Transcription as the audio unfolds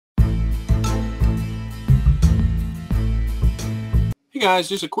Guys,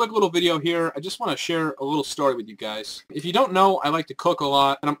 just a quick little video here. I just want to share a little story with you guys. If you don't know, I like to cook a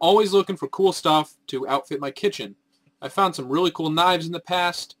lot, and I'm always looking for cool stuff to outfit my kitchen. I found some really cool knives in the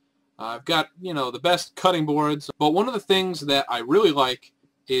past. I've got, the best cutting boards, but one of the things that I really like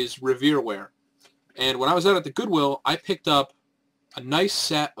is Revere Ware. And when I was out at the Goodwill, I picked up a nice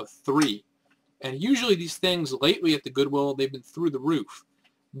set of 3. And usually these things lately at the Goodwill, they've been through the roof.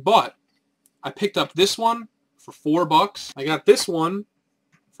 But I picked up this one for $4. I got this one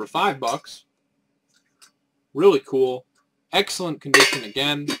for $5. Really cool. Excellent condition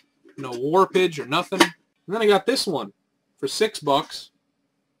again. No warpage or nothing. And then I got this one for $6.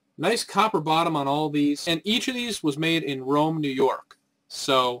 Nice copper bottom on all these. And each of these was made in Rome, New York.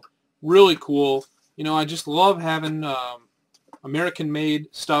 So really cool. I just love having American-made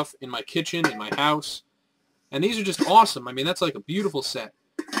stuff in my kitchen, in my house. And these are just awesome. I mean, that's like a beautiful set.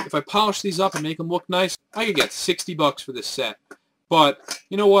 If I polish these up and make them look nice, I could get $60 for this set. But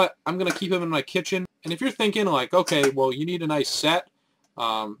you know what? I'm going to keep them in my kitchen. And if you're thinking like, okay, well, you need a nice set,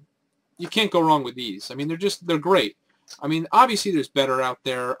 you can't go wrong with these. I mean, they're great. I mean, obviously there's better out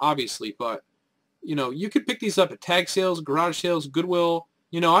there, obviously, but you could pick these up at tag sales, garage sales, Goodwill.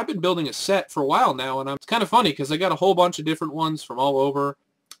 I've been building a set for a while now, and it's kind of funny because I got a whole bunch of different ones from all over.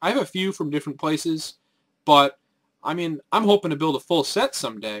 I have a few from different places, but I mean, I'm hoping to build a full set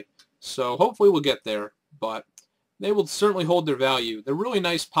someday, so hopefully we'll get there, but they will certainly hold their value. They're really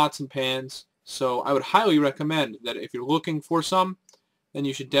nice pots and pans, so I would highly recommend that if you're looking for some, then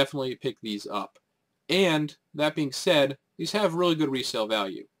you should definitely pick these up. And that being said, these have really good resale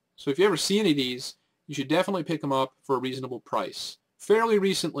value. So if you ever see any of these, you should definitely pick them up for a reasonable price. Fairly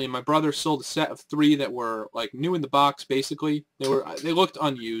recently, my brother sold a set of 3 that were like new in the box, basically. They looked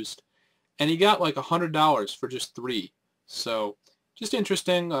unused. And he got like $100 for just 3. So, just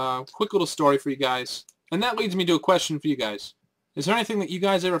interesting. Quick little story for you guys. And that leads me to a question for you guys. Is there anything that you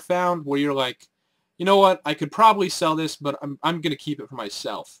guys ever found where you're like, you know what, I could probably sell this, but I'm going to keep it for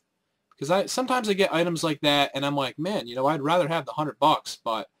myself? Because sometimes I get items like that, and I'm like, man, I'd rather have the $100,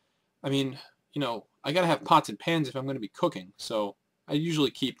 but, I mean, I got to have pots and pans if I'm going to be cooking. So, I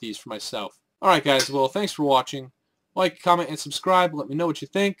usually keep these for myself. Alright guys, well, thanks for watching. Like, comment, and subscribe. Let me know what you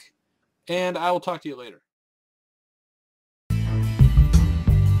think. And I will talk to you later.